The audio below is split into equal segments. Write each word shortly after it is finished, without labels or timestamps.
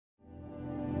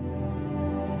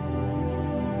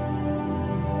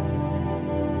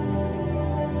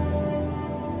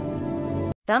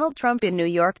Donald Trump in New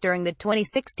York during the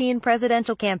 2016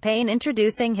 presidential campaign,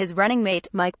 introducing his running mate,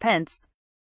 Mike Pence.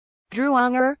 Drew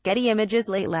Unger, Getty Images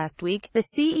Late. Last week, the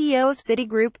CEO of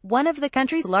Citigroup, one of the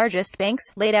country's largest banks,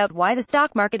 laid out why the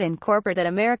stock market and corporate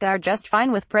America are just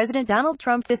fine with President Donald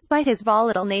Trump despite his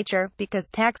volatile nature, because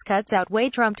tax cuts outweigh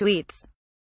Trump tweets.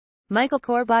 Michael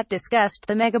Corbat discussed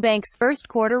the megabank's first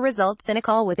quarter results in a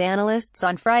call with analysts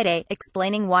on Friday,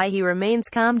 explaining why he remains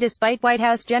calm despite White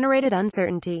House-generated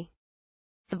uncertainty.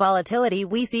 The volatility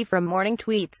we see from morning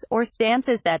tweets, or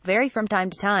stances that vary from time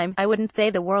to time, I wouldn't say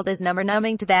the world is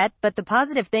numbing to that, but the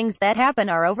positive things that happen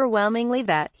are overwhelmingly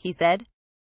that, he said.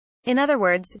 In other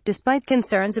words, despite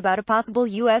concerns about a possible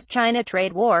U.S.-China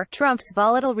trade war, Trump's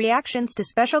volatile reactions to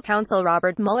special counsel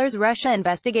Robert Mueller's Russia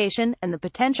investigation, and the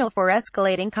potential for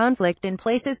escalating conflict in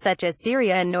places such as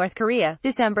Syria and North Korea,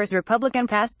 December's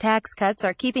Republican-passed tax cuts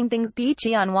are keeping things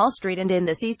peachy on Wall Street and in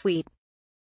the C-suite.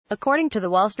 According to the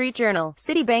Wall Street Journal,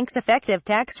 Citibank's effective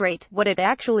tax rate, what it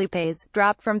actually pays,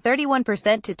 dropped from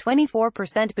 31% to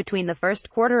 24% between the first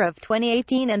quarter of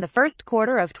 2018 and the first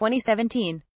quarter of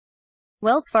 2017.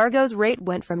 Wells Fargo's rate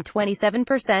went from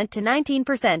 27% to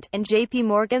 19%, and JP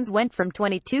Morgan's went from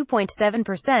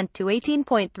 22.7% to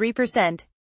 18.3%.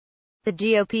 The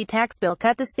GOP tax bill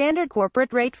cut the standard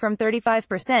corporate rate from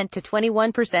 35% to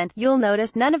 21%. You'll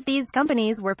notice none of these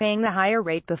companies were paying the higher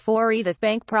rate before either.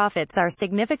 Bank profits are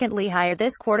significantly higher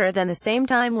this quarter than the same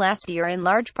time last year, in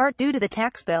large part due to the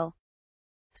tax bill.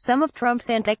 Some of Trump's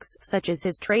antics, such as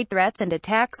his trade threats and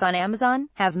attacks on Amazon,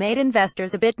 have made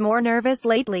investors a bit more nervous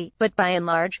lately, but by and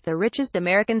large, the richest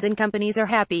Americans and companies are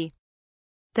happy.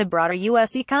 The broader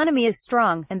U.S. economy is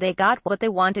strong, and they got what they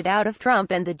wanted out of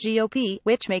Trump and the GOP,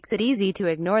 which makes it easy to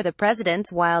ignore the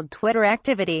president's wild Twitter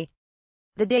activity.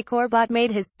 The day Corbat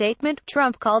made his statement,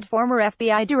 Trump called former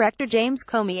FBI Director James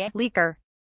Comey a leaker.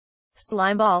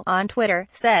 Slimeball, on Twitter,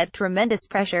 said tremendous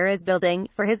pressure is building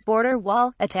for his border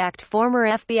wall, attacked former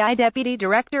FBI Deputy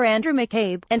Director Andrew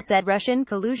McCabe, and said Russian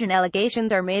collusion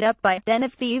allegations are made up by den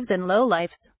of thieves and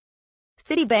lowlifes.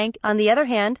 Citibank, on the other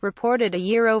hand, reported a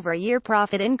year-over-year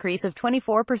profit increase of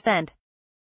 24%.